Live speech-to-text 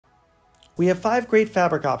We have 5 great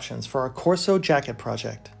fabric options for our Corso jacket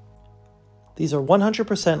project. These are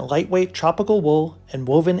 100% lightweight tropical wool and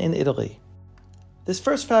woven in Italy. This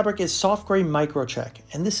first fabric is soft gray microcheck,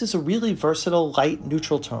 and this is a really versatile light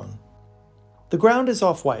neutral tone. The ground is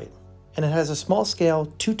off-white, and it has a small scale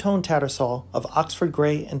 2-tone tattersall of Oxford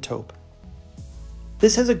gray and taupe.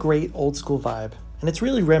 This has a great old school vibe, and it's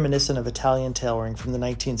really reminiscent of Italian tailoring from the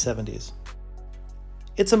 1970s.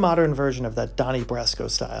 It's a modern version of that Donnie Brasco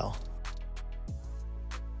style.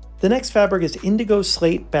 The next fabric is indigo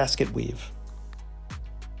slate basket weave.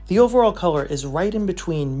 The overall color is right in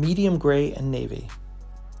between medium gray and navy,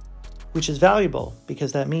 which is valuable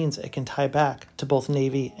because that means it can tie back to both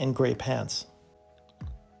navy and gray pants.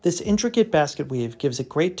 This intricate basket weave gives it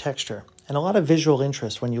great texture and a lot of visual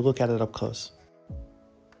interest when you look at it up close.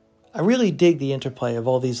 I really dig the interplay of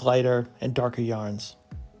all these lighter and darker yarns.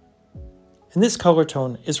 And this color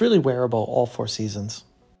tone is really wearable all 4 seasons.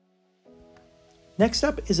 Next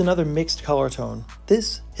up is another mixed color tone.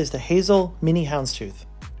 This is the hazel mini houndstooth.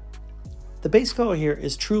 The base color here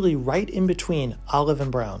is truly right in between olive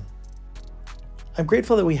and brown. I'm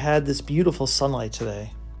grateful that we had this beautiful sunlight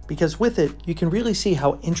today, because with it you can really see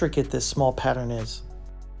how intricate this small pattern is.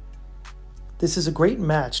 This is a great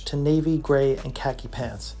match to navy, gray, and khaki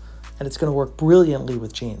pants, and it's going to work brilliantly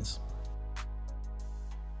with jeans.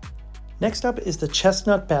 Next up is the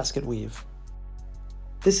chestnut basket weave.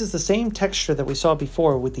 This is the same texture that we saw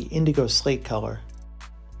before with the indigo slate color.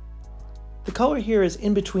 The color here is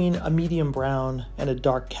in between a medium brown and a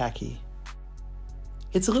dark khaki.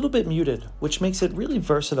 It's a little bit muted, which makes it really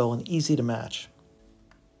versatile and easy to match.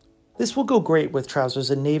 This will go great with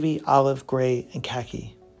trousers in navy, olive, gray, and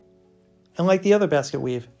khaki. And like the other basket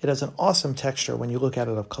weave, it has an awesome texture when you look at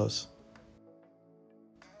it up close.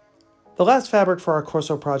 The last fabric for our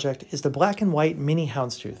Corso project is the black and white mini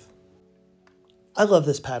houndstooth. I love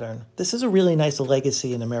this pattern. This is a really nice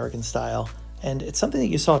legacy in American style, and it's something that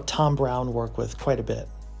you saw Tom Brown work with quite a bit.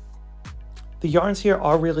 The yarns here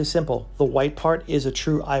are really simple. The white part is a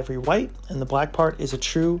true ivory white, and the black part is a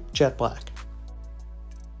true jet black.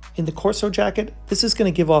 In the Corso jacket, this is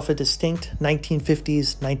going to give off a distinct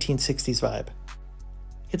 1950s, 1960s vibe.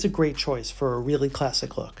 It's a great choice for a really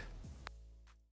classic look.